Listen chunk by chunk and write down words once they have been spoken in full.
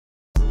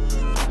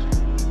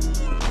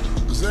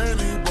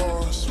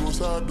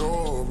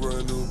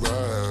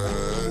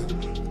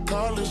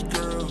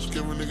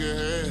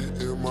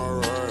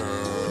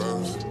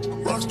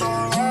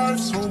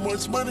So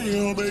much money,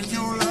 it'll make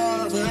you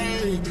laugh.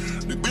 Hey,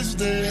 the bitches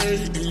they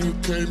hate, and you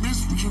can't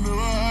miss what you never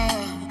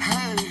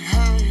had. Hey,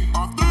 hey,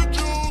 off the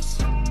juice,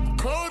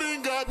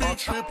 codeine got me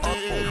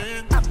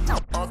tripping.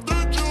 Off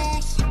the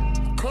juice,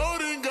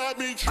 codeine got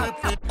me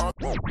tripping. Off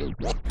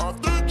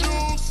the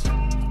juice,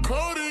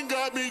 codeine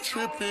got me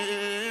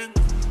tripping.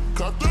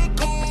 Cut the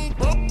coupe,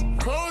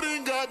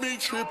 codeine got me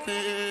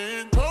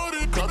tripping.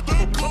 Codeine, cut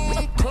the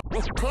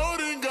coupe,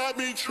 codeine got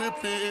me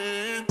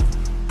tripping.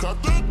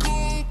 Cut the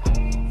coupe,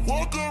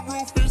 walker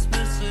roof is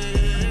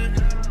missing.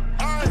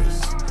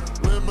 Ice,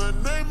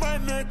 lemonade, my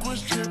neck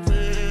was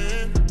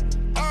dripping.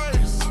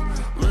 Ice,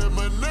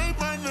 lemonade,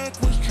 my neck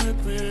was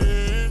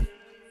dripping.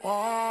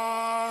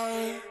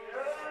 Why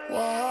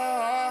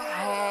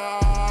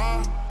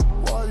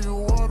you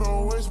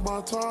wanna waste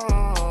my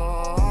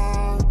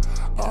time?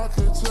 I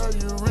can tell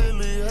you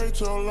really hate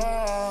your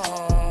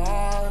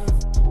life.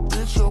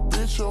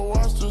 Bitch, your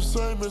watch the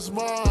same as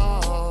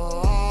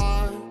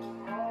mine.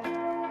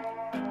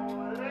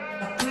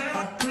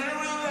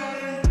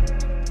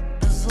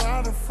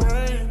 Designer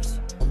frames,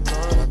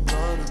 another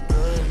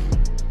day.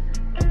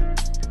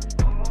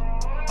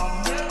 I'm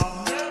never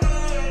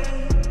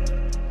late.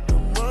 The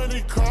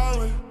money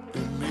calling,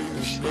 they need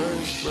to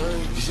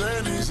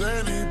stay.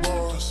 Zany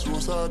boss,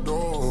 suicide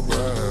door,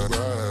 bad.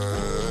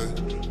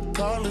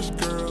 College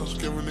girls,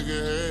 give a nigga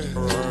head.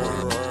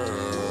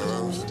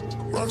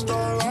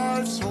 Rockstar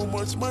life, so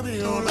much money,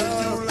 don't make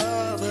you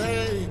laugh.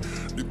 Hey,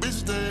 the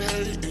bitches they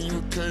hate, and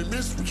you can't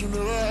miss what you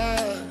never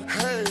had.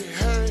 Hey,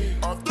 hey,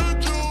 off the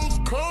juice,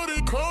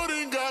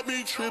 codeine got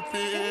me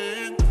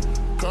tripping.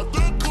 Cut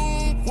the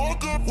coupe,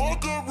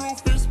 walker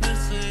roof is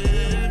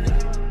missing.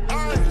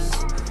 Ice,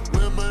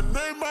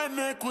 lemonade, my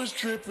neck was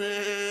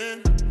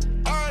dripping.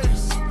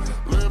 Ice,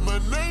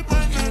 lemonade,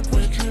 my neck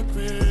was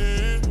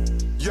dripping.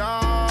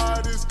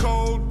 Yeah, this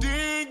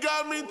codeine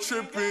got me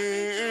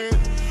tripping.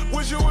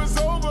 Wish it was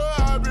over,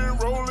 I've been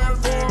rolling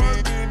for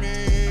a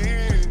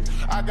minute.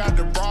 I got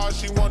the bra,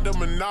 she want the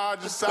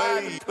menage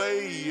aside to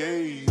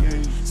play.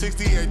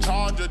 68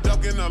 Charger,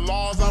 ducking the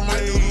laws, I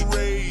might do the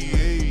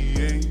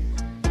raid.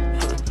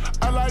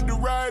 I like to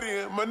ride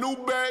in my new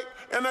bag,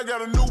 and I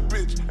got a new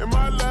bitch in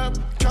my lap,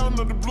 counting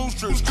up the blue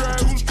strips.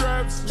 Two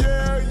straps,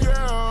 yeah.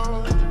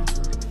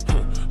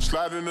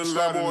 Slide in the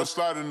Lambo,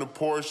 slide in the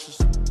Porsches.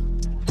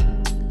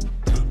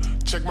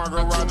 Check my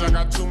garage, I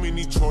got too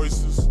many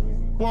choices.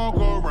 Walk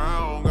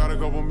around, got a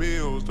couple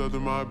meals stuffed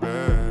in my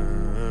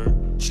bag.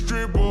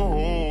 Stripper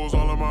hoes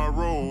all on my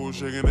road,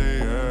 shaking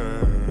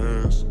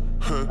their ass.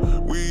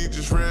 We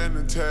just ran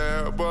the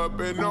tab up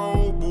at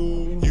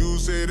Nobu. You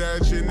say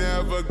that you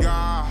never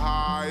got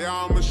high,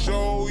 I'ma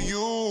show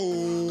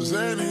you.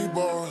 Zany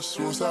boss,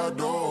 suicide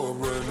door,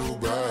 brand new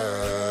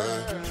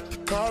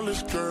bag.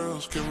 College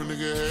girls, give a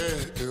nigga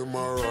head in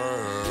my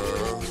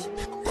raps.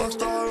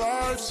 Rockstar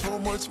life, so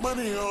much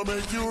money, it'll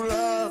make you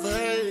laugh.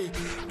 Hey,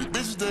 the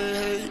bitches they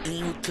hate, and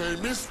you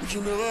can't miss what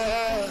you never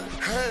had.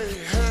 Hey,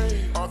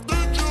 hey, off the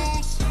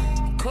juice,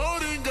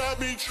 codeine got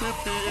me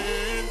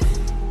tripping.